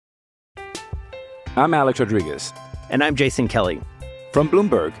I'm Alex Rodriguez. And I'm Jason Kelly. From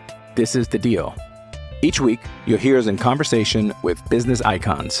Bloomberg, this is The Deal. Each week, you'll hear us in conversation with business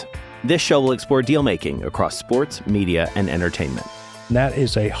icons. This show will explore deal-making across sports, media, and entertainment. That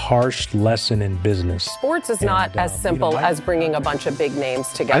is a harsh lesson in business. Sports is not as simple as bringing a bunch of big names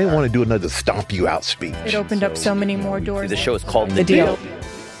together. I didn't want to do another stomp you out speech. It opened up so many more doors. The show is called The Deal.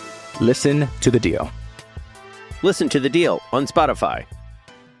 Listen to The Deal. Listen to The Deal on Spotify.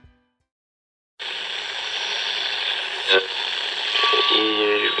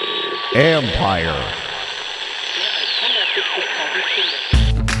 Empire.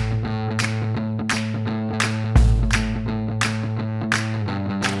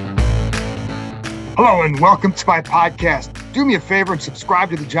 Hello and welcome to my podcast. Do me a favor and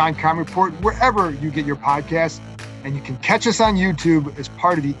subscribe to the John Keim Report wherever you get your podcasts. And you can catch us on YouTube as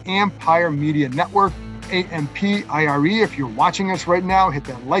part of the Empire Media Network, AMPIRE. If you're watching us right now, hit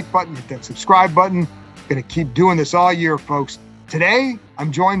that like button, hit that subscribe button. Going to keep doing this all year, folks. Today,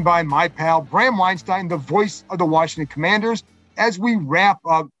 I'm joined by my pal, Bram Weinstein, the voice of the Washington Commanders, as we wrap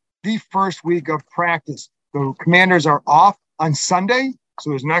up the first week of practice. The Commanders are off on Sunday, so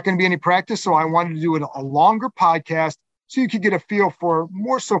there's not going to be any practice. So I wanted to do a longer podcast so you could get a feel for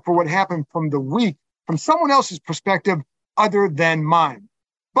more so for what happened from the week from someone else's perspective other than mine.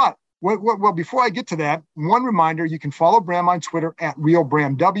 But well, before I get to that, one reminder, you can follow Bram on Twitter at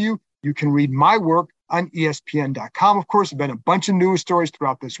RealBramW. You can read my work on ESPN.com. Of course, there have been a bunch of news stories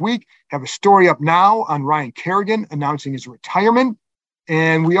throughout this week. Have a story up now on Ryan Kerrigan announcing his retirement.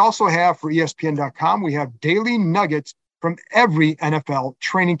 And we also have for ESPN.com, we have daily nuggets from every NFL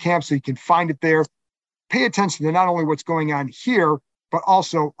training camp. So you can find it there. Pay attention to not only what's going on here, but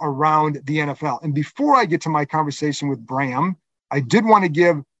also around the NFL. And before I get to my conversation with Bram, I did want to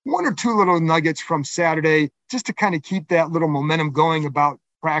give one or two little nuggets from Saturday just to kind of keep that little momentum going about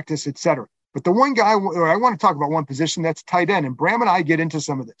practice, et cetera. But the one guy, or I want to talk about one position, that's tight end. And Bram and I get into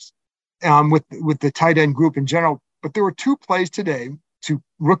some of this with the tight end group in general. But there were two plays today to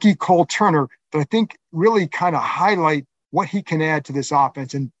rookie Cole Turner that I think really kind of highlight what he can add to this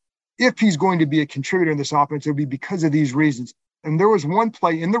offense. And if he's going to be a contributor in this offense, it'll be because of these reasons. And there was one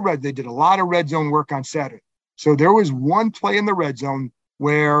play in the red. They did a lot of red zone work on Saturday. So there was one play in the red zone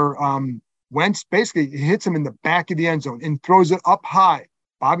where Wentz basically hits him in the back of the end zone and throws it up high.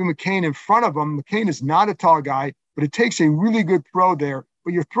 Bobby McCain in front of him. McCain is not a tall guy, but it takes a really good throw there.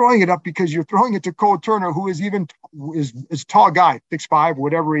 But you're throwing it up because you're throwing it to Cole Turner, who is a tall guy, 6'5",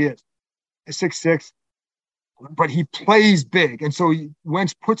 whatever he is, 6'6". But he plays big. And so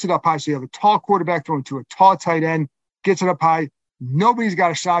Wentz puts it up high. So you have a tall quarterback throwing to a tall tight end, gets it up high. Nobody's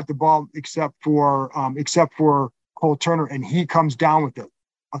got a shot at the ball except for Cole Turner, and he comes down with it.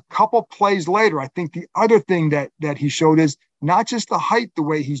 A couple plays later, I think the other thing that he showed is not just the height, the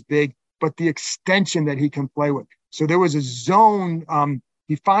way he's big, but the extension that he can play with. So there was a zone.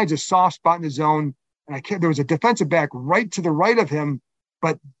 He finds a soft spot in the zone, and there was a defensive back right to the right of him,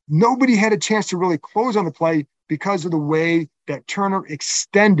 but nobody had a chance to really close on the play because of the way that Turner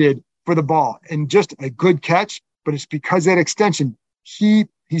extended for the ball. And just a good catch, but it's because of that extension.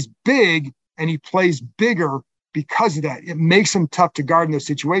 He's big, and he plays bigger because of that. It makes him tough to guard in those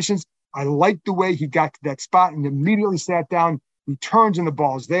situations. I like the way he got to that spot and immediately sat down. He turns and the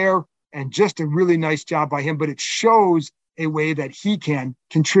ball's there, and just a really nice job by him. But it shows a way that he can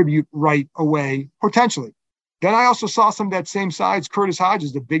contribute right away, potentially. Then I also saw some of that same size, Curtis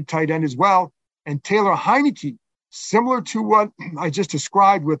Hodges, the big tight end as well, and Taylor Heineke, similar to what I just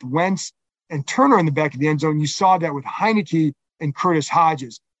described with Wentz and Turner in the back of the end zone. You saw that with Heineke and Curtis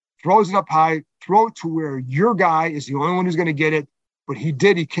Hodges. Throws it up high, throw it to where your guy is the only one who's going to get it. But he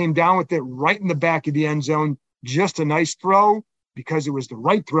did. He came down with it right in the back of the end zone. Just a nice throw because it was the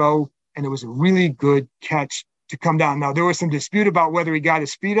right throw, and it was a really good catch to come down. Now, there was some dispute about whether he got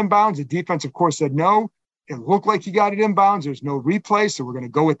his feet in bounds. The defense, of course, said no. It looked like he got it in bounds. There's no replay, so we're going to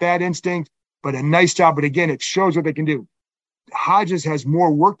go with that instinct. But a nice job. But again, it shows what they can do. Hodges has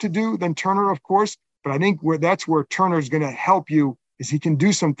more work to do than Turner, of course. But I think that's where Turner is going to help you, is he can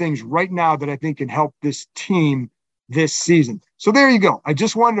do some things right now that I think can help this team this season. So there you go. I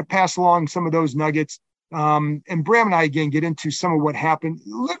just wanted to pass along some of those nuggets. And Bram and I, again, get into some of what happened,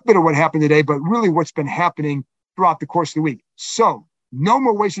 a little bit of what happened today, but really what's been happening throughout the course of the week. So no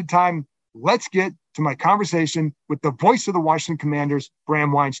more wasted time. Let's get to my conversation with the voice of the Washington Commanders,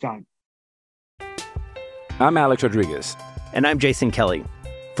 Bram Weinstein. I'm Alex Rodriguez. And I'm Jason Kelly.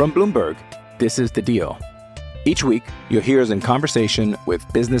 From Bloomberg, this is The Deal. Each week, you'll hear us in conversation with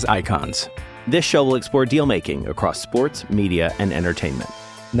business icons. This show will explore deal-making across sports, media, and entertainment.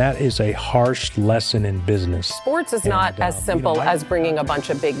 And that is a harsh lesson in business. Sports is not as simple as bringing a bunch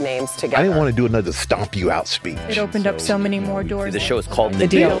of big names together. I didn't want to do another stomp you out speech. It opened up so many more doors. The show is called The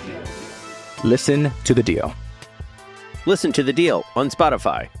Deal. Listen to the deal. Listen to The Deal on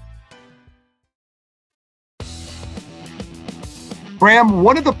Spotify. Bram,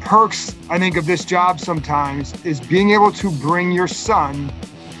 one of the perks, I think, of this job sometimes is being able to bring your son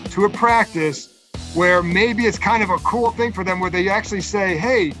to a practice where maybe it's kind of a cool thing for them, where they actually say,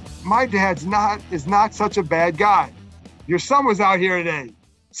 hey, my dad's is not such a bad guy. Your son was out here today.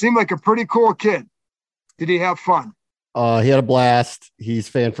 Seemed like a pretty cool kid. Did he have fun? He had a blast. He's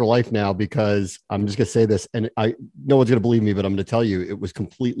fan for life now, because I'm just going to say this, and no one's going to believe me, but I'm going to tell you, it was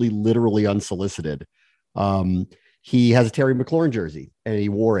completely, literally unsolicited. He has a Terry McLaurin jersey, and he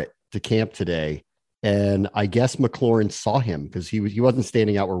wore it to camp today. And I guess McLaurin saw him, because he wasn't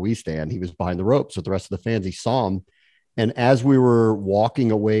standing out where we stand. He was behind the ropes with the rest of the fans. He saw him. And as we were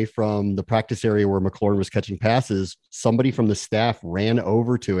walking away from the practice area where McLaurin was catching passes, somebody from the staff ran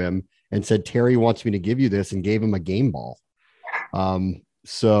over to him and said, Terry wants me to give you this, and gave him a game ball.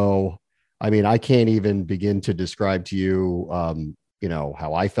 So, I mean, I can't even begin to describe to you,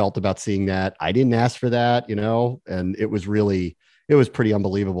 how I felt about seeing that. I didn't ask for that, and it was pretty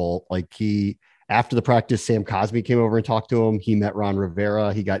unbelievable. Like, after the practice, Sam Cosmi came over and talked to him. He met Ron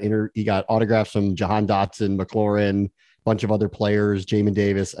Rivera. He got autographs from Jahan Dotson, McLaurin, a bunch of other players, Jamin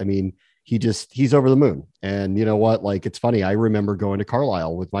Davis. I mean, he's over the moon. And you know what? Like, it's funny. I remember going to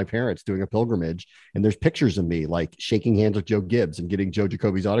Carlisle with my parents doing a pilgrimage, and there's pictures of me like shaking hands with Joe Gibbs and getting Joe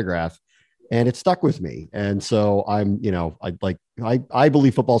Jacoby's autograph. And it stuck with me. And so I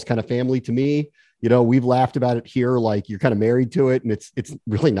believe football's kind of family to me. We've laughed about it here. Like, you're kind of married to it, and it's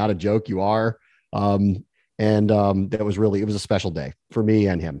really not a joke. You are. It was a special day for me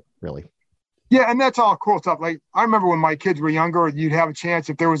and him, really. Yeah, and that's all cool stuff. Like, I remember when my kids were younger, you'd have a chance,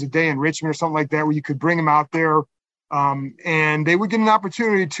 if there was a day in Richmond or something like that, where you could bring them out there, and they would get an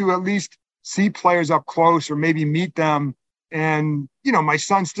opportunity to at least see players up close or maybe meet them. And, my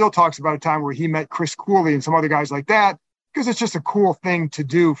son still talks about a time where he met Chris Cooley and some other guys like that, because it's just a cool thing to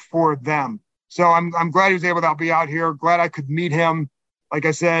do for them. So I'm glad he was able to be out here. Glad I could meet him. Like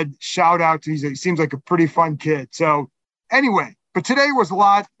I said, shout out to he seems like a pretty fun kid. So anyway, but today was a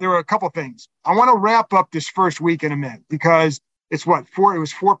lot. There were a couple things. I want to wrap up this first week in a minute, because it's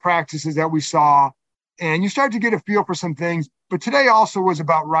four practices that we saw, and you start to get a feel for some things. But today also was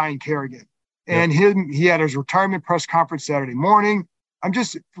about Ryan Kerrigan and he had his retirement press conference Saturday morning.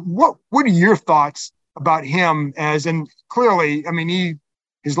 What are your thoughts about him and clearly, I mean,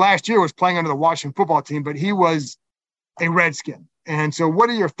 his last year was playing under the Washington football team, but he was a Redskin. And so what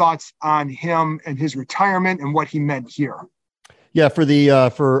are your thoughts on him and his retirement and what he meant here? Yeah,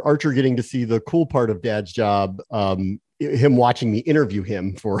 for Archer getting to see the cool part of Dad's job, him watching me interview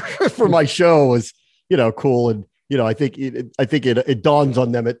him for my show was, cool. And, I think it dawns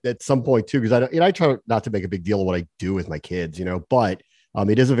on them at some point too, because I try not to make a big deal of what I do with my kids, but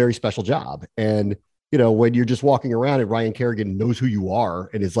it is a very special job. And, when you're just walking around and Ryan Kerrigan knows who you are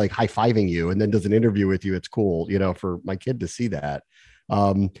and is like high-fiving you and then does an interview with you, it's cool, for my kid to see that.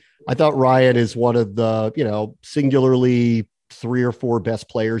 I thought Ryan is one of the, singularly 3 or 4 best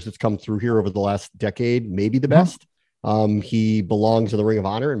players that's come through here over the last decade, maybe the best. He belongs in the Ring of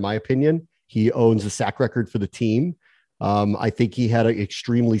Honor, in my opinion. He owns the sack record for the team. I think he had an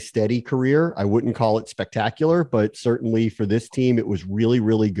extremely steady career. I wouldn't call it spectacular, but certainly for this team, it was really,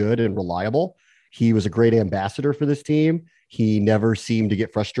 really good and reliable. He was a great ambassador for this team. He never seemed to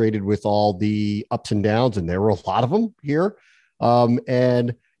get frustrated with all the ups and downs, and there were a lot of them here.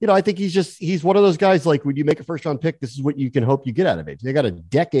 I think he's one of those guys, like, when you make a first-round pick, this is what you can hope you get out of it. They got a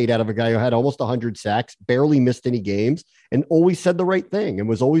decade out of a guy who had almost 100 sacks, barely missed any games, and always said the right thing and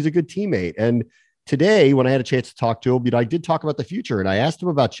was always a good teammate. And today, when I had a chance to talk to him, I did talk about the future, and I asked him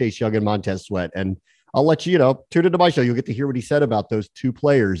about Chase Young and Montez Sweat. And I'll let you, tune into my show. You'll get to hear what he said about those two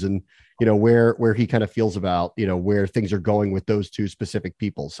players and, where he kind of feels about, where things are going with those two specific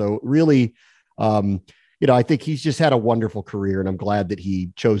people. So really, I think he's just had a wonderful career, and I'm glad that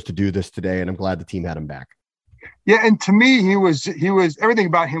he chose to do this today, and I'm glad the team had him back. Yeah, and to me, he was everything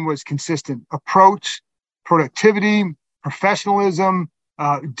about him was consistent. Approach, productivity, professionalism,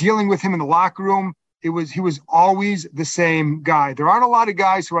 dealing with him in the locker room. He was always the same guy. There aren't a lot of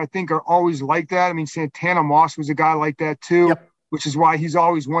guys who I think are always like that. I mean, Santana Moss was a guy like that too, yep. Which is why he's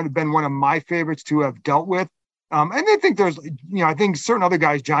always been one of my favorites to have dealt with. And I think I think certain other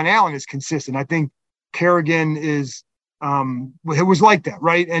guys, John Allen is consistent. I think Kerrigan is, it was like that,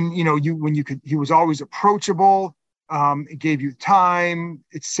 right? And, he was always approachable, it gave you time,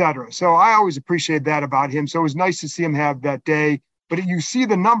 etc. So I always appreciated that about him. So it was nice to see him have that day. but you see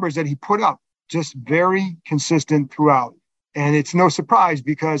the numbers that he put up, just very consistent throughout. And it's no surprise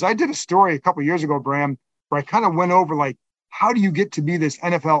because I did a story a couple of years ago, Bram, where I kind of went over like, how do you get to be this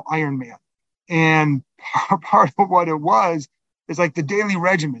NFL Iron Man? And part of what it was is like the daily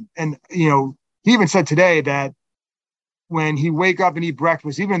regimen. And, he even said today that when he wake up and eat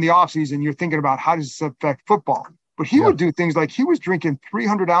breakfast, even in the offseason, you're thinking about how does this affect football? But he would do things like he was drinking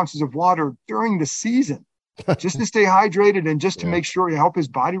 300 ounces of water during the season just to stay hydrated and just to make sure he help his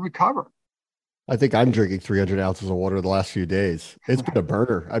body recover. I think I'm drinking 300 ounces of water the last few days. It's been a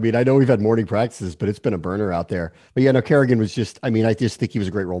burner. I mean, I know we've had morning practices, but it's been a burner out there. But Kerrigan was I just think he was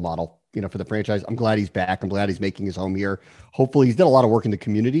a great role model, for the franchise. I'm glad he's back. I'm glad he's making his home here. Hopefully he's done a lot of work in the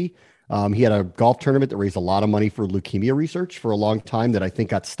community. He had a golf tournament that raised a lot of money for leukemia research for a long time that I think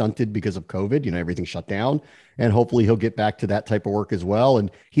got stunted because of COVID. Everything shut down, and hopefully he'll get back to that type of work as well.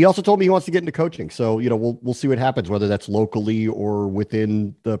 And he also told me he wants to get into coaching. So, we'll see what happens, whether that's locally or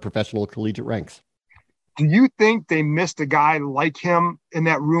within the professional collegiate ranks. Do you think they missed a guy like him in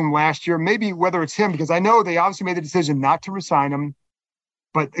that room last year? Maybe whether it's him, because I know they obviously made the decision not to resign him,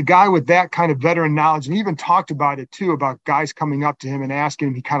 but a guy with that kind of veteran knowledge, and he even talked about it too, about guys coming up to him and asking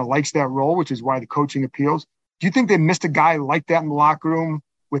him, he kind of likes that role, which is why the coaching appeals. Do you think they missed a guy like that in the locker room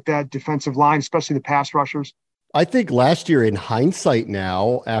with that defensive line, especially the pass rushers? I think last year, in hindsight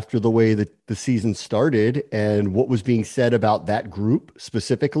now, after the way that the season started and what was being said about that group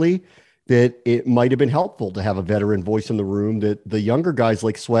specifically, that it might have been helpful to have a veteran voice in the room that the younger guys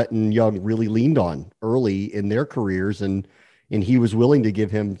like Sweat and Young really leaned on early in their careers. And he was willing to give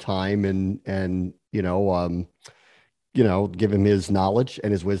him time and give him his knowledge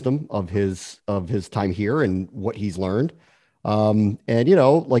and his wisdom of his time here and what he's learned.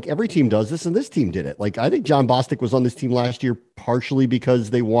 Like every team does this, and this team did it. Like, I think John Bostic was on this team last year partially because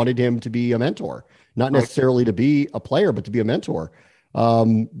they wanted him to be a mentor, not necessarily to be a player, but to be a mentor.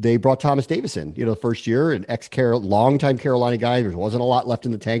 They brought Thomas Davis in, the first year, an longtime Carolina guy. There wasn't a lot left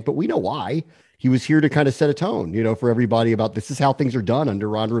in the tank, but we know why. He was here to kind of set a tone, for everybody about this is how things are done under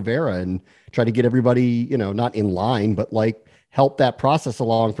Ron Rivera, and try to get everybody, not in line, but like help that process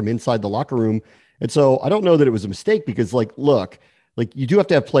along from inside the locker room. And so I don't know that it was a mistake because look, you do have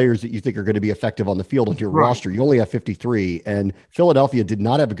to have players that you think are going to be effective on the field on your roster. You only have 53, and Philadelphia did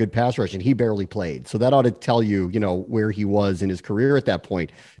not have a good pass rush, and he barely played. So that ought to tell you, where he was in his career at that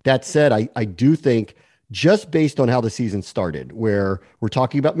point. That said, I do think just based on how the season started, where we're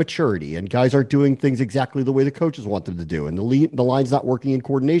talking about maturity and guys aren't doing things exactly the way the coaches want them to do, and the line's not working in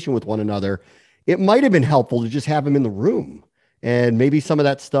coordination with one another, it might have been helpful to just have him in the room. And maybe some of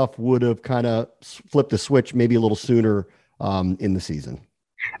that stuff would have kind of flipped the switch maybe a little sooner in the season.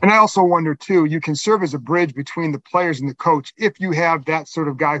 And I also wonder too, you can serve as a bridge between the players and the coach if you have that sort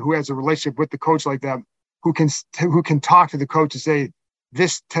of guy who has a relationship with the coach like that, who can talk to the coach and say,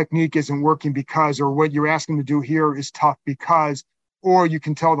 this technique isn't working because, or what you're asking to do here is tough because, or you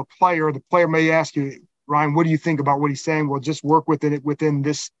can tell the player may ask you, Ryan, what do you think about what he's saying? Well, just work within it within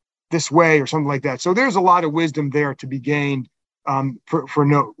this way or something like that. So there's a lot of wisdom there to be gained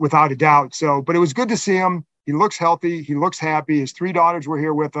without a doubt. So, but it was good to see him. He looks healthy. He looks happy. His 3 daughters were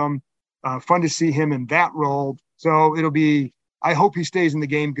here with him. Fun to see him in that role. So I hope he stays in the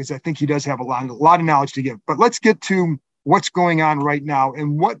game because I think he does have a lot of knowledge to give. But let's get to what's going on right now.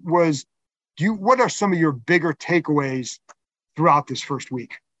 And what are some of your bigger takeaways throughout this first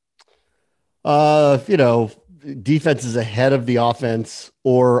week? Defense is ahead of the offense,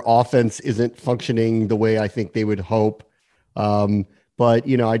 or offense isn't functioning the way I think they would hope. But,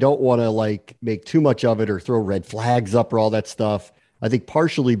 I don't want to make too much of it or throw red flags up or all that stuff. I think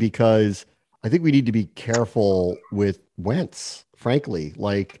partially because I think we need to be careful with Wentz, frankly.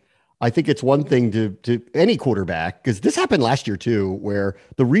 I think it's one thing to any quarterback, because this happened last year too, where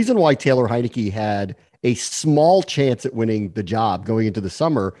the reason why Taylor Heinicke had a small chance at winning the job going into the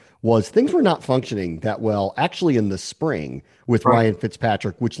summer was things were not functioning that well, actually in the spring with Ryan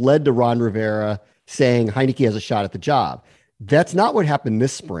Fitzpatrick, which led to Ron Rivera saying Heinicke has a shot at the job. That's not what happened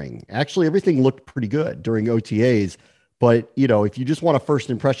this spring. Actually, everything looked pretty good during OTAs. But, if you just want a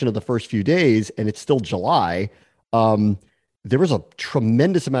first impression of the first few days and it's still July, there was a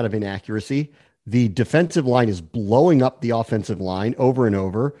tremendous amount of inaccuracy. The defensive line is blowing up the offensive line over and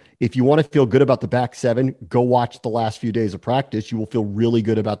over. If you want to feel good about the back seven, go watch the last few days of practice. You will feel really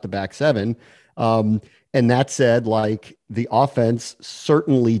good about the back seven. And that said, the offense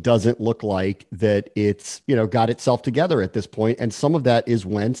certainly doesn't look like that it's, got itself together at this point. And some of that is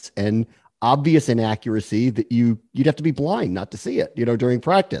Wentz and obvious inaccuracy that you'd have to be blind not to see it, during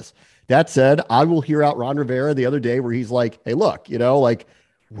practice. That said, I will hear out Ron Rivera the other day where he's like, hey, look,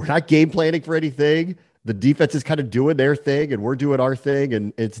 we're not game planning for anything. the defense is kind of doing their thing and we're doing our thing.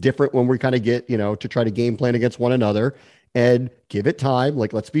 And it's different when we kind of get, to try to game plan against one another and give it time.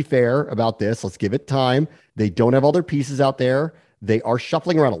 Like, let's be fair about this. Let's give it time. They don't have all their pieces out there. They are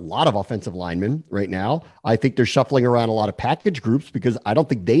shuffling around a lot of offensive linemen right now. I think they're shuffling around a lot of package groups because I don't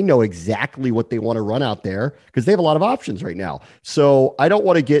think they know exactly what they want to run out there because they have a lot of options right now. So I don't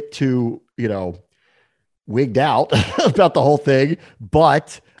want to get too, wigged out about the whole thing.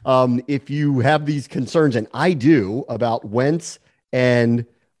 But if you have these concerns, and I do, about Wentz and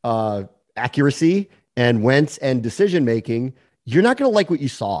accuracy and Wentz and decision-making, you're not going to like what you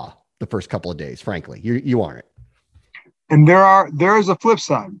saw the first couple of days, frankly. You aren't. And there is a flip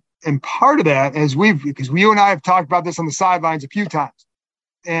side. And part of that, because you and I have talked about this on the sidelines a few times.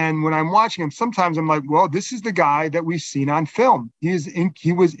 And when I'm watching him, sometimes I'm like, well, this is the guy that we've seen on film.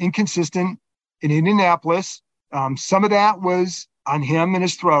 He was inconsistent in Indianapolis. Some of that was on him and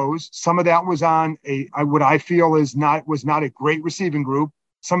his throws. Some of that was on what I feel was not a great receiving group.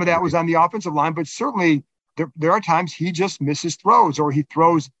 Some of that was on the offensive line, but certainly there are times he just misses throws, or he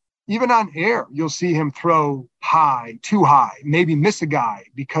throws even on air. You'll see him throw high, too high, maybe miss a guy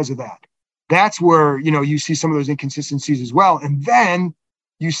because of that. That's where, you see some of those inconsistencies as well. And then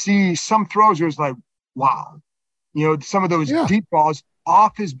you see some throws where it's like, wow, some of those deep balls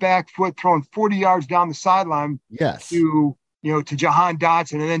off his back foot, throwing 40 yards down the sideline. Yes. To Jahan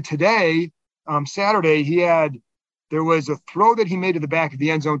Dotson. And then today, Saturday, there was a throw that he made to the back of the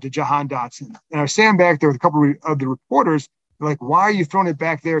end zone to Jahan Dotson. And I was standing back there with a couple of the reporters. They're like, why are you throwing it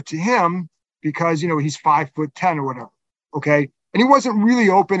back there to him? Because, he's 5'10" or whatever. Okay. And he wasn't really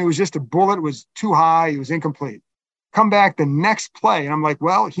open. It was just a bullet. It was too high. It was incomplete. Come back the next play. And I'm like,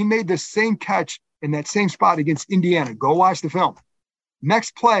 well, he made the same catch in that same spot against Indiana. Go watch the film.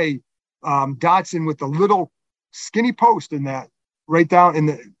 Next play, Dotson with the little skinny post in that right down in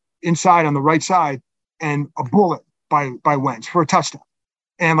the inside on the right side, and a bullet by Wentz for a touchdown.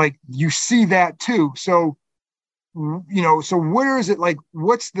 And like, you see that too. So, so where is it, like,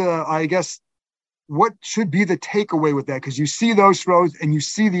 what should be the takeaway with that? Because you see those throws and you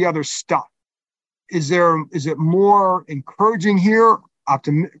see the other stuff. Is it more encouraging here,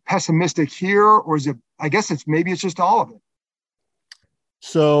 pessimistic here, or is it, I guess maybe it's just all of it.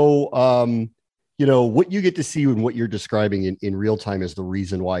 So, what you get to see and what you're describing in real time is the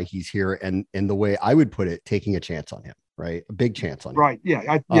reason why he's here. And the way I would put it, taking a chance on him, right? A big chance on him. Right.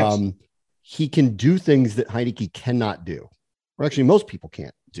 Yeah. Yes. He can do things that Heinicke cannot do, or actually most people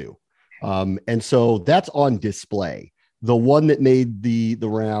can't do. And so that's on display. The one that made the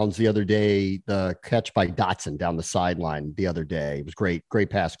rounds the other day, the catch by Dotson down the sideline the other day, it was great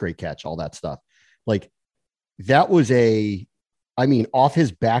pass, great catch, all that stuff. Like, that was off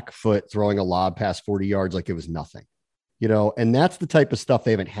his back foot, throwing a lob past 40 yards like it was nothing, and that's the type of stuff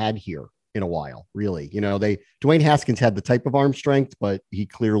they haven't had here in a while, really. Dwayne Haskins had the type of arm strength, but he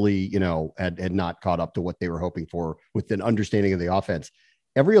clearly, had not caught up to what they were hoping for with an understanding of the offense.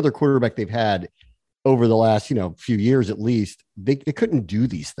 Every other quarterback they've had over the last, few years, at least, they couldn't do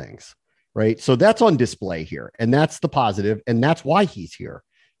these things. Right. So that's on display here, and that's the positive, and that's why he's here.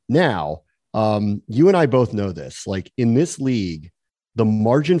 Now, you and I both know this, like, in this league, the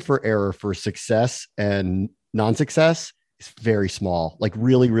margin for error for success and non-success is very small, like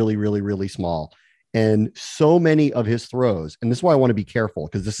really, really, really, really small. And so many of his throws, and this is why I want to be careful,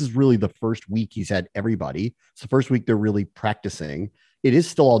 because this is really the first week he's had everybody. It's the first week they're really practicing. It is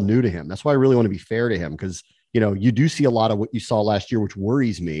still all new to him. That's why I really want to be fair to him, because, you do see a lot of what you saw last year, which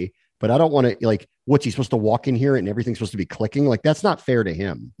worries me. But I don't want to, like, what's he supposed to walk in here and everything's supposed to be clicking? Like, that's not fair to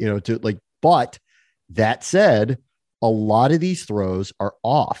him, but that said, a lot of these throws are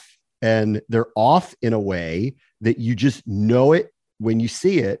off, and they're off in a way that you just know it when you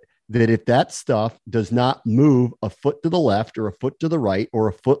see it, that if that stuff does not move a foot to the left or a foot to the right or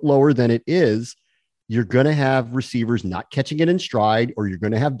a foot lower than it is, you're going to have receivers not catching it in stride, or you're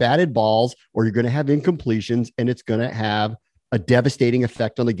going to have batted balls, or you're going to have incompletions, and it's going to have a devastating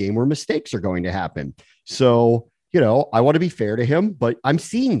effect on the game where mistakes are going to happen. So, I want to be fair to him, but I'm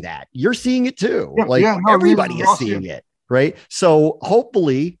seeing that. You're seeing it too. Yeah, everybody is seeing it, right? So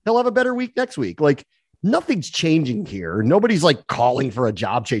hopefully he'll have a better week next week. Like, nothing's changing here. Nobody's like calling for a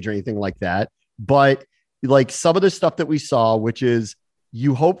job change or anything like that. But like, some of the stuff that we saw, which is,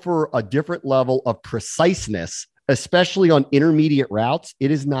 you hope for a different level of preciseness, especially on intermediate routes.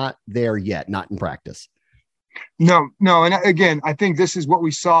 It is not there yet, not in practice. No. And again, I think this is what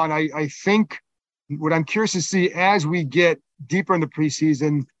we saw. And I think what I'm curious to see as we get deeper in the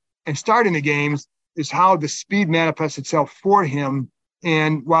preseason and starting the games is how the speed manifests itself for him.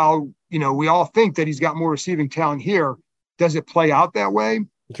 And while, we all think that he's got more receiving talent here, does it play out that way?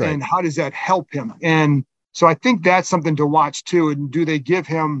 right. And how does that help him? And so I think that's something to watch too. And do they give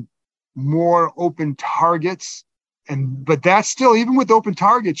him more open targets? But that's still, even with open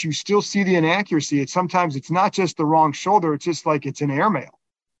targets, you still see the inaccuracy. Sometimes it's not just the wrong shoulder. It's just like it's an airmail.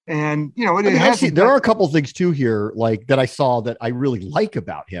 And, there are a couple of things too here, like that I saw that I really like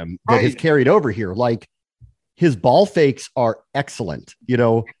about him that has carried over here. Like his ball fakes are excellent.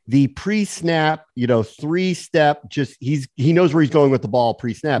 The pre-snap, 3-step, he knows where he's going with the ball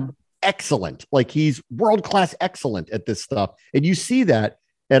pre-snap. Excellent. Like he's world-class excellent at this stuff. And you see that.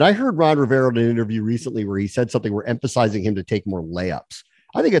 And I heard Ron Rivera in an interview recently where he said something, we're emphasizing him to take more layups.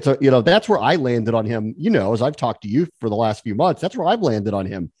 I think that's where I landed on him, as I've talked to you for the last few months, that's where I've landed on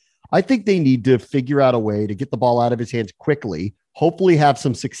him. I think they need to figure out a way to get the ball out of his hands quickly, hopefully have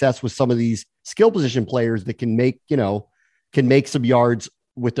some success with some of these skill position players that can make some yards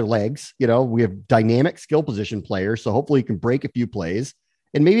with their legs. We have dynamic skill position players. So hopefully he can break a few plays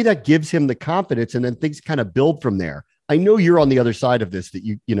and maybe that gives him the confidence and then things kind of build from there. I know you're on the other side of this, that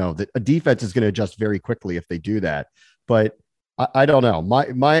that a defense is going to adjust very quickly if they do that, but I don't know.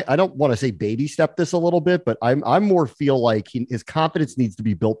 I don't want to say baby step this a little bit, but I'm more feel like his confidence needs to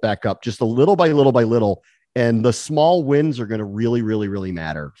be built back up just a little by little by little. And the small wins are going to really, really, really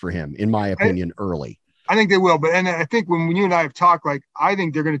matter for him, in my opinion, early. I think they will. And I think when you and I have talked, I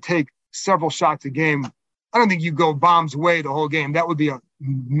think they're going to take several shots a game. I don't think you go bombs away the whole game. That would be a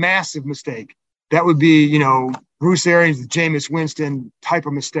massive mistake. That would be, Bruce Arians, the Jameis Winston type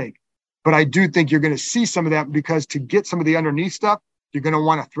of mistake. But I do think you're going to see some of that, because to get some of the underneath stuff, you're going to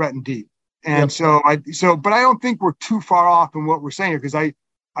want to threaten deep. And but I don't think we're too far off in what we're saying here, because I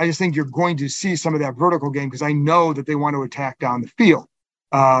just think you're going to see some of that vertical game, because I know that they want to attack down the field.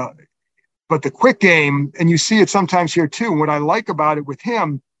 But the quick game, and you see it sometimes here too, and what I like about it with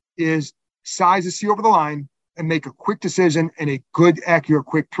him is size to see over the line and make a quick decision and a good, accurate,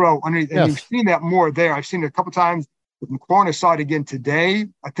 quick throw underneath. And you've seen that more there. I've seen it a couple times with McLaurin. I saw it again today.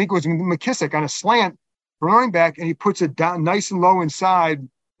 I think it was McKissick on a slant for running back, and he puts it down nice and low inside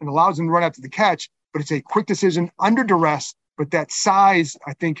and allows him to run after the catch. But it's a quick decision under duress. But that size,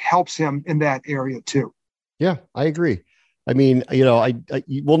 I think, helps him in that area too. Yeah, I agree. I mean,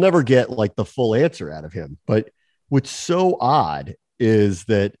 we'll never get like the full answer out of him. But what's so odd is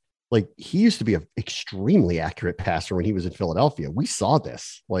that, like, he used to be an extremely accurate passer when he was in Philadelphia. We saw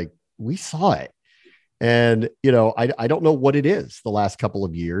this, we saw it. And, I don't know what it is the last couple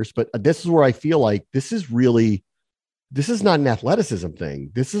of years, but this is where I feel like this is not an athleticism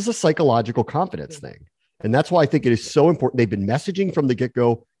thing. This is a psychological confidence thing. And that's why I think it is so important. They've been messaging from the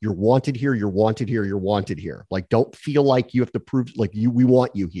get-go, you're wanted here, you're wanted here, you're wanted here. Like, don't feel like you have to prove, like, we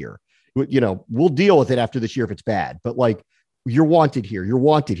want you here. We'll deal with it after this year if it's bad, but like, you're wanted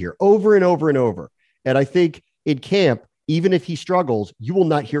here, over and over and over. And I think in camp, even if he struggles, you will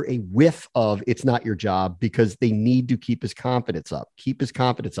not hear a whiff of it's not your job, because they need to keep his confidence up.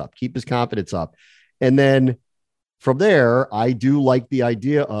 And then from there, I do like the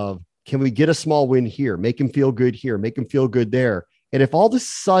idea of, can we get a small win here? Make him feel good here, make him feel good there. And if all of a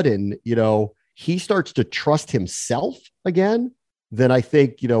sudden, he starts to trust himself again, then I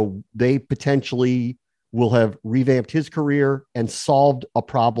think, they potentially will have revamped his career and solved a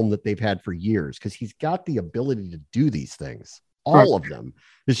problem that they've had for years, because he's got the ability to do these things, all of them.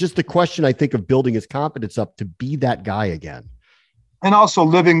 It's just the question, I think, of building his confidence up to be that guy again. And also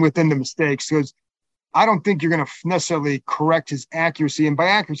living within the mistakes, because I don't think you're going to necessarily correct his accuracy. And by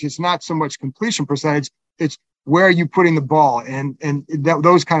accuracy, it's not so much completion percentage, it's where are you putting the ball and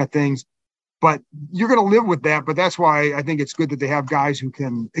those kind of things. But you're going to live with that. But that's why I think it's good that they have guys who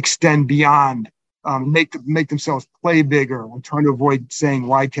can extend beyond, make themselves play bigger. I'm trying to avoid saying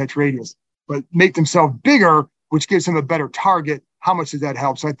wide catch radius, but make themselves bigger, which gives him a better target. How much does that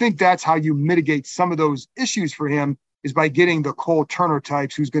help? So I think that's how you mitigate some of those issues for him, is by getting the Cole Turner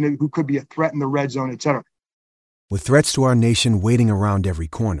types who could be a threat in the red zone, et cetera. With threats to our nation waiting around every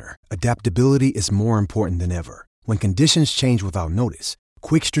corner, adaptability is more important than ever. When conditions change without notice,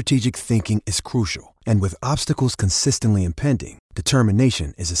 quick strategic thinking is crucial. And with obstacles consistently impending,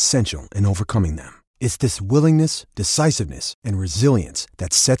 determination is essential in overcoming them. It's this willingness, decisiveness, and resilience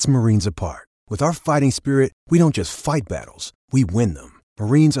that sets Marines apart. With our fighting spirit, we don't just fight battles, we win them.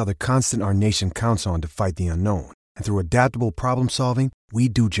 Marines are the constant our nation counts on to fight the unknown. And through adaptable problem solving, we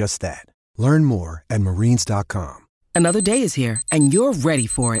do just that. Learn more at Marines.com. Another day is here, and you're ready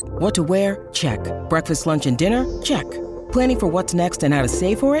for it. What to wear? Check. Breakfast, lunch, and dinner? Check. Planning for what's next and how to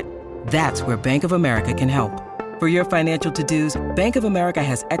save for it? That's where Bank of America can help. For your financial to-dos, Bank of America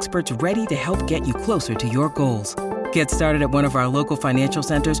has experts ready to help get you closer to your goals. Get started at one of our local financial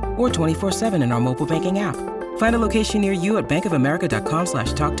centers or 24/7 in our mobile banking app. Find a location near you at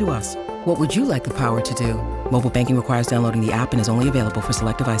bankofamerica.com/talktous. What would you like the power to do? Mobile banking requires downloading the app and is only available for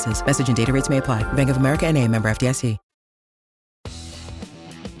select devices. Message and data rates may apply. Bank of America N.A., member FDIC.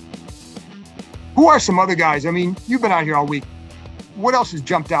 Who are some other guys? I mean, you've been out here all week. What else has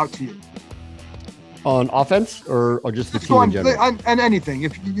jumped out to you? On offense or just the Let's team go in general? on anything.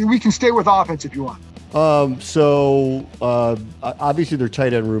 If we can stay with offense if you want. Obviously their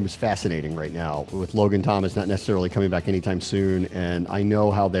tight end room is fascinating right now with Logan Thomas not necessarily coming back anytime soon. And I know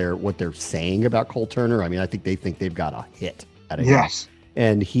what they're saying about Cole Turner. I mean, I think they've got a hit out of him. Yes.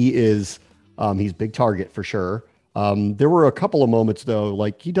 And he's big target for sure. There were a couple of moments though,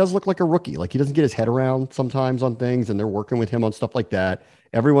 like he does look like a rookie. Like he doesn't get his head around sometimes on things, and they're working with him on stuff like that.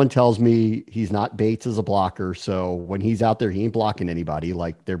 Everyone tells me he's not Bates as a blocker. So when he's out there, he ain't blocking anybody.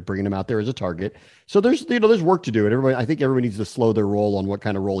 Like they're bringing him out there as a target. So there's work to do. And I think everybody needs to slow their roll on what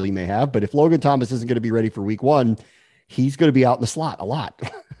kind of role he may have. But if Logan Thomas isn't going to be ready for week 1, he's going to be out in the slot a lot,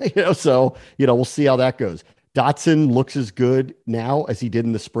 so we'll see how that goes. Dotson looks as good now as he did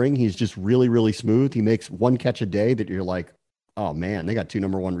in the spring. He's just really, really smooth. He makes one catch a day that you're like, oh man, they got 2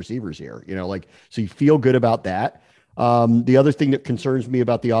 number 1 receivers here, so you feel good about that. The other thing that concerns me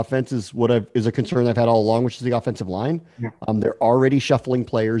about the offense is is a concern I've had all along, which is the offensive line. Yeah. They're already shuffling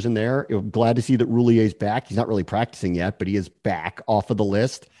players in there. I'm glad to see that Roulier's back. He's not really practicing yet, but he is back off of the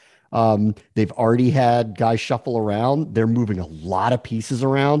list. They've already had guys shuffle around. They're moving a lot of pieces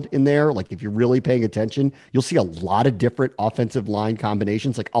around in there. Like if you're really paying attention, you'll see a lot of different offensive line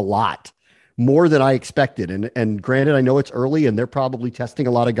combinations, like a lot more than I expected. And granted, I know it's early and they're probably testing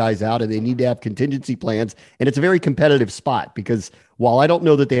a lot of guys out and they need to have contingency plans. And it's a very competitive spot because while I don't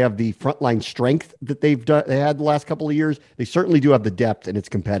know that they have the frontline strength that they had the last couple of years, they certainly do have the depth and it's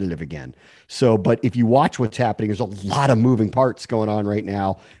competitive again. So, but if you watch what's happening, there's a lot of moving parts going on right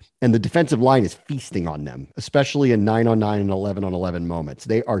now. And the defensive line is feasting on them, especially in 9-on-9 and 11-on-11 moments.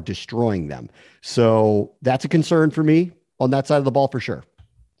 They are destroying them. So that's a concern for me on that side of the ball for sure.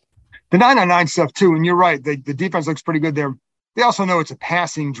 The 9-on-9 stuff too, and you're right. The defense looks pretty good there. They also know it's a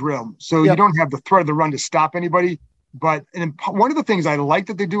passing drill, so you don't have the threat of the run to stop anybody. But one of the things I like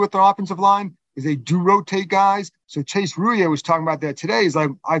that they do with their offensive line is they do rotate guys. So Chase Roulier was talking about that today. Is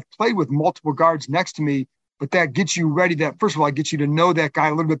like I've played with multiple guards next to me, but that gets you ready. That first of all, it gets you to know that guy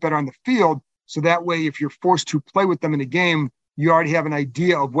a little bit better on the field. So that way, if you're forced to play with them in a game, you already have an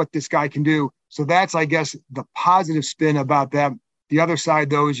idea of what this guy can do. So that's, I guess, the positive spin about that. The other side,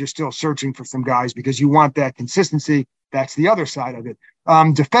 though, is you're still searching for some guys because you want that consistency. That's the other side of it.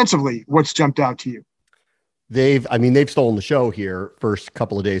 Defensively, what's jumped out to you? They've stolen the show here first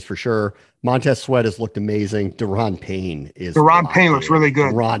couple of days for sure. Montez Sweat has looked amazing. Deron Payne looks really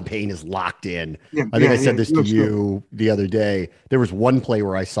good. Deron Payne is locked in. I think I said this to you the other day. There was one play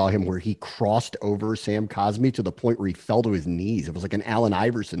where I saw him where he crossed over Sam Cosmi to the point where he fell to his knees. It was like an Allen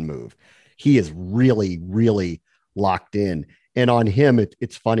Iverson move. He is really, really locked in. And on him,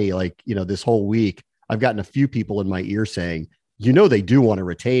 it's funny, like, this whole week, I've gotten a few people in my ear saying, they do want to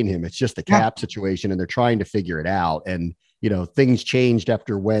retain him. It's just a cap situation and they're trying to figure it out. And, things changed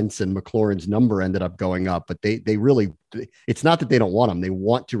after Wentz and McLaurin's number ended up going up, but they really, it's not that they don't want him. They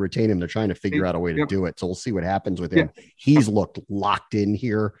want to retain him. They're trying to figure out a way to do it. So we'll see what happens with him. He's looked locked in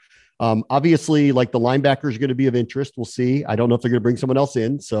here. Obviously, like the linebackers are going to be of interest. We'll see. I don't know if they're going to bring someone else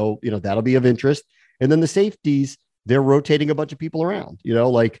in. So, that'll be of interest. And then the safeties, they're rotating a bunch of people around,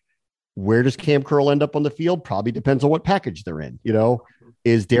 like where does Cam Curl end up on the field? Probably depends on what package they're in.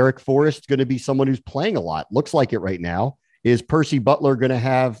 Is Derek Forrest going to be someone who's playing a lot? Looks like it right now. Is Percy Butler going to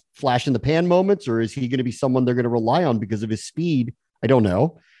have flash in the pan moments, or is he going to be someone they're going to rely on because of his speed? I don't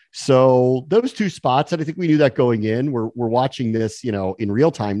know. So those two spots, and I think we knew that going in. We're watching this, in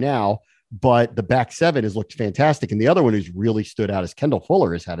real time now. But the back seven has looked fantastic. And the other one who's really stood out is Kendall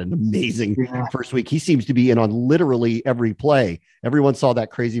Fuller has had an amazing first week. He seems to be in on literally every play. Everyone saw that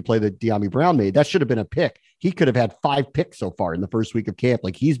crazy play that De'Ami Brown made. That should have been a pick. He could have had 5 picks so far in the first week of camp.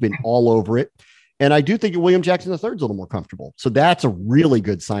 Like he's been all over it. And I do think William Jackson III is a little more comfortable. So that's a really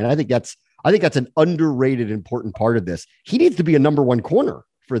good sign. I think that's an underrated, important part of this. He needs to be a number 1 corner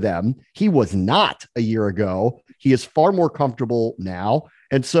for them. He was not a year ago. He is far more comfortable now.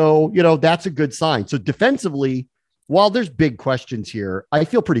 And so, that's a good sign. So defensively, while there's big questions here, I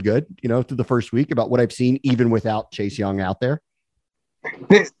feel pretty good, through the first week about what I've seen, even without Chase Young out there.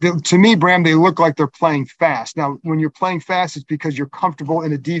 To me, Bram, they look like they're playing fast. Now, when you're playing fast, it's because you're comfortable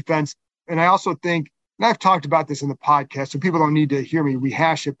in a defense. And I also think, and I've talked about this in the podcast, so people don't need to hear me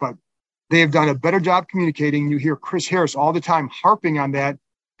rehash it, but they have done a better job communicating. You hear Chris Harris all the time harping on that,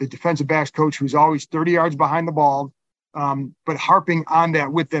 the defensive backs coach who's always 30 yards behind the ball. But harping on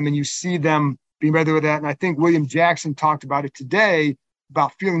that with them, and you see them being ready with that. And I think William Jackson talked about it today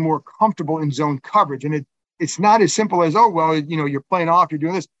about feeling more comfortable in zone coverage. And it's not as simple as, oh, well, you're playing off, you're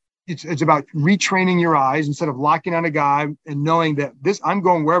doing this. It's about retraining your eyes instead of locking on a guy and knowing that I'm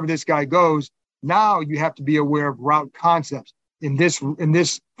going wherever this guy goes. Now you have to be aware of route concepts. In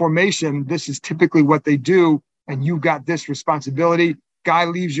this formation, this is typically what they do, and you've got this responsibility. Guy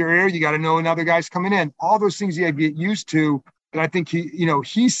leaves your ear, you got to know another guy's coming in. All those things you got to get used to. And I think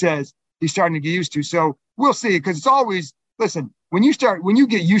he says he's starting to get used to. So we'll see, because it's always, listen, when you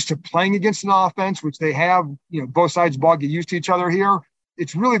get used to playing against an offense, which they have, both sides of the ball get used to each other here.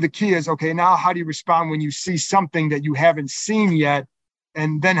 It's really the key is, okay, now how do you respond when you see something that you haven't seen yet?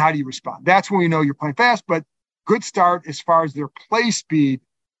 And then how do you respond? That's when you know you're playing fast, but good start as far as their play speed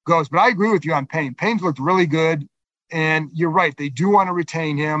goes. But I agree with you on Payne. Payne's looked really good. And you're right. They do want to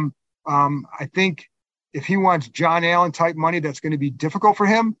retain him. I think if he wants John Allen type money, that's going to be difficult for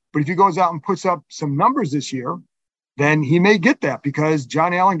him. But if he goes out and puts up some numbers this year, then he may get that, because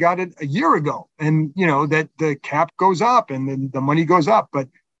John Allen got it a year ago, and that the cap goes up and then the money goes up, but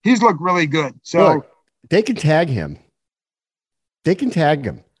he's looked really good. So look, they can tag him.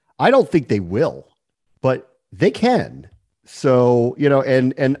 I don't think they will, but they can. So,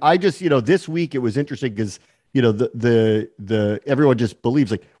 and I just, this week it was interesting because, the everyone just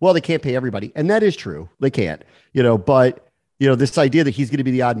believes like, well, they can't pay everybody. And that is true. They can't, but this idea that he's going to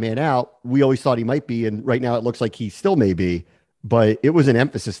be the odd man out, we always thought he might be. And right now it looks like he still may be, but it was an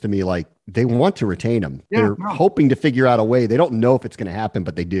emphasis to me. Like, they want to retain him. Yeah, they're hoping to figure out a way. They don't know if it's going to happen,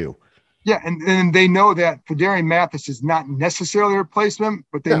 but they do. Yeah. And they know that Phidarian Mathis is not necessarily a replacement,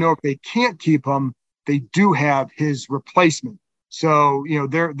 but they know if they can't keep him, they do have his replacement. So,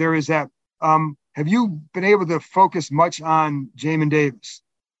 there is that. Have you been able to focus much on Jamin Davis?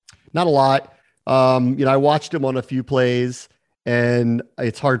 Not a lot. I watched him on a few plays, and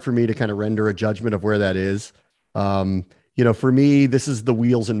it's hard for me to kind of render a judgment of where that is. For me, this is the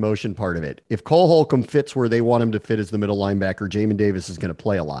wheels in motion part of it. If Cole Holcomb fits where they want him to fit as the middle linebacker, Jamin Davis is going to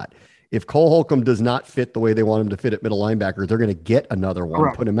play a lot. If Cole Holcomb does not fit the way they want him to fit at middle linebacker, they're going to get another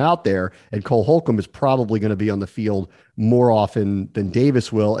one, put him out there, and Cole Holcomb is probably going to be on the field more often than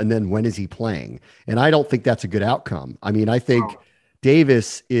Davis will. And then when is he playing? And I don't think that's a good outcome. I mean, I think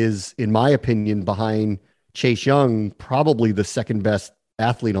Davis is, in my opinion, behind Chase Young, probably the second best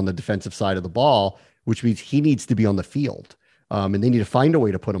athlete on the defensive side of the ball, which means he needs to be on the field. And they need to find a way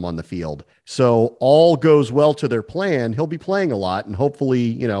to put him on the field. So all goes well to their plan. He'll be playing a lot, and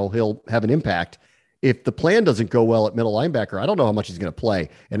hopefully, he'll have an impact. If the plan doesn't go well at middle linebacker, I don't know how much he's going to play.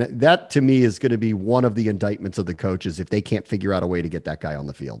 And that, to me, is going to be one of the indictments of the coaches if they can't figure out a way to get that guy on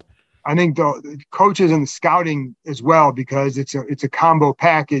the field. I think the coaches and the scouting as well, because it's a combo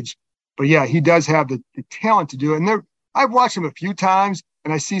package. But yeah, he does have the talent to do it. And I've watched him a few times,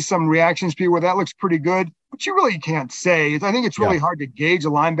 and I see some reactions people where that looks pretty good, but you really can't say. I think it's really hard to gauge a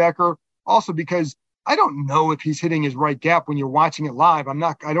linebacker, also because I don't know if he's hitting his right gap when you're watching it live.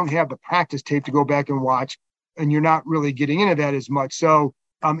 I don't have the practice tape to go back and watch, and you're not really getting into that as much. So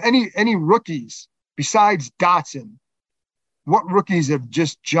any rookies besides Dotson, what rookies have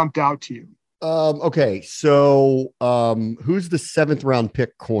just jumped out to you? Okay. So who's the 7th round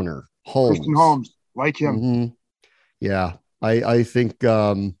pick corner? Holmes. Christian Holmes, like him. Mm-hmm. Yeah. I think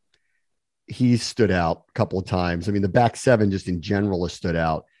he stood out a couple of times. I mean, the back seven just in general has stood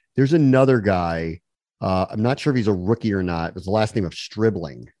out. There's another guy. I'm not sure if he's a rookie or not. It's the last name of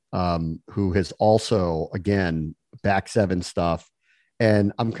Stribling, who has also, again, back seven stuff.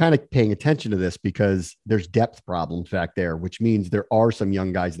 And I'm kind of paying attention to this because there's depth problems back there, which means there are some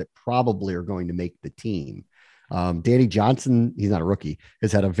young guys that probably are going to make the team. Danny Johnson, he's not a rookie,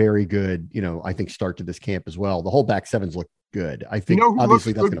 has had a very good, I think, start to this camp as well. The whole back sevens look good. I think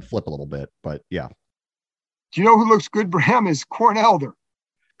obviously that's going to flip a little bit, but yeah. Do you know who looks good for him is Corn Elder.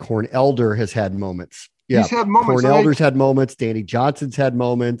 Corn Elder has had moments. Yeah. He's had moments. Corn Elder's had moments. Danny Johnson's had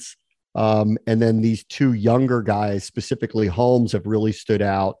moments. And then these two younger guys, specifically Holmes, have really stood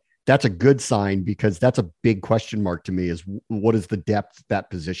out. That's a good sign because that's a big question mark to me is what is the depth of that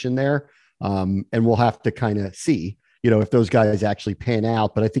position there? And we'll have to kind of see, if those guys actually pan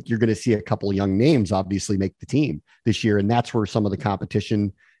out. But I think you're going to see a couple of young names obviously make the team this year. And that's where some of the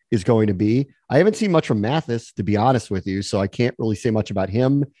competition is going to be. I haven't seen much from Mathis, to be honest with you, so I can't really say much about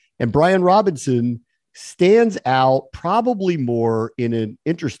him. And Brian Robinson stands out probably more in an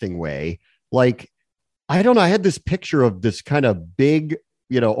interesting way. Like, I don't know, I had this picture of this kind of big,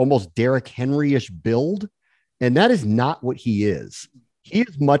 almost Derrick Henry-ish build, and that is not what he is. He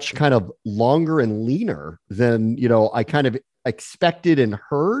is much kind of longer and leaner than, I kind of expected and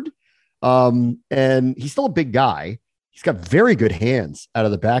heard. And he's still a big guy. he's got very good hands out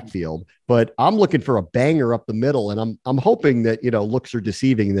of the backfield, but I'm looking for a banger up the middle. And I'm hoping that, looks are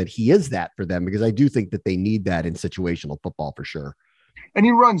deceiving, that he is that for them, because I do think that they need that in situational football for sure. And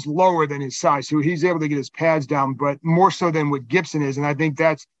he runs lower than his size, so he's able to get his pads down, but more so than what Gibson is. And I think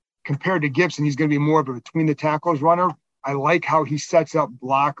that's, compared to Gibson, he's going to be more of a between the tackles runner. I like how he sets up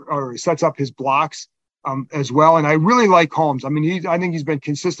his blocks as well. And I really like Holmes. I mean, I think he's been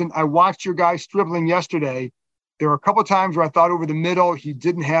consistent. I watched your guy Stribling yesterday. There were a couple of times where I thought over the middle, he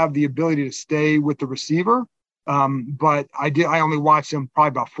didn't have the ability to stay with the receiver. But I only watched him probably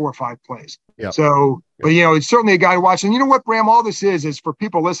about 4 or 5 plays. Yep. So, but it's certainly a guy to watch. And you know what, Bram, all this is for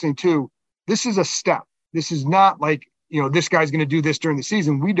people listening too, this is a step. This is not like, this guy's going to do this during the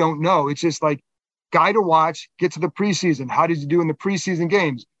season. We don't know. It's just like guy to watch, get to the preseason. How did you do in the preseason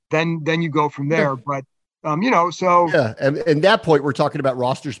games? Then you go from there. But, so. Yeah. And that point, we're talking about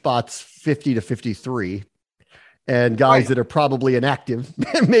roster spots 50 to 53 and guys that are probably inactive,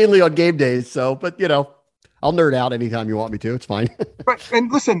 mainly on game days. So, but, I'll nerd out anytime you want me to. It's fine. Right.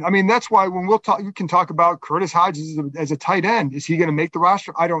 And listen, I mean, that's why when we can talk about Curtis Hodges as a tight end. Is he going to make the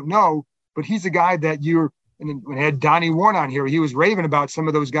roster? I don't know. But he's a guy that and when I had Donnie Warren on here, he was raving about some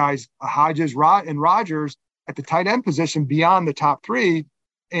of those guys, Hodges, and Rodgers at the tight end position beyond the top 3.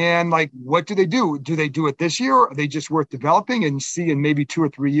 And like, what do they do? Do they do it this year? Or are they just worth developing and see in maybe 2 or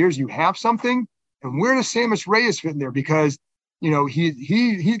 3 years you have something? And where does Sammis Reyes fit in there? Because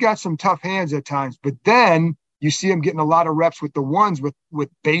he's got some tough hands at times, but then you see him getting a lot of reps with the ones with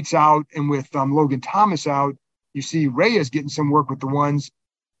Bates out and with Logan Thomas out. You see Reyes getting some work with the ones,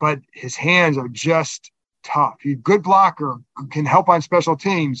 but his hands are just tough. He's a good blocker, can help on special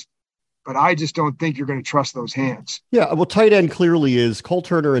teams, but I just don't think you're going to trust those hands. Yeah, well, tight end clearly is Cole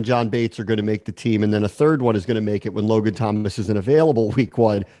Turner and John Bates are going to make the team, and then a third one is going to make it when Logan Thomas isn't available week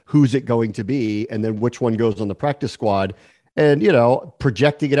 1. Who's it going to be? And then which one goes on the practice squad? And,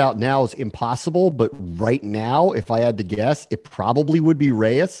 projecting it out now is impossible. But right now, if I had to guess, it probably would be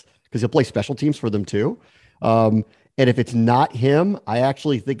Reyes because he'll play special teams for them too. And if it's not him, I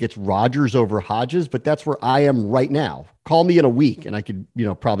actually think it's Rodgers over Hodges. But that's where I am right now. Call me in a week and I could,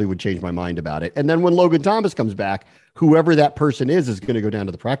 probably would change my mind about it. And then when Logan Thomas comes back, whoever that person is going to go down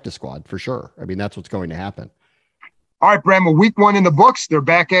to the practice squad for sure. I mean, that's what's going to happen. All right, Bram, well, week 1 in the books. They're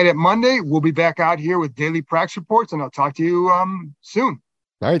back at it Monday. We'll be back out here with daily practice reports, and I'll talk to you soon.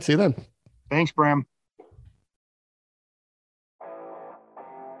 All right, see you then. Thanks, Bram.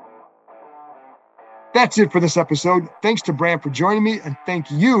 That's it for this episode. Thanks to Bram for joining me, and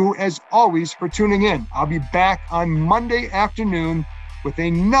thank you, as always, for tuning in. I'll be back on Monday afternoon with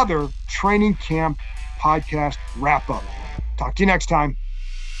another training camp podcast wrap-up. Talk to you next time.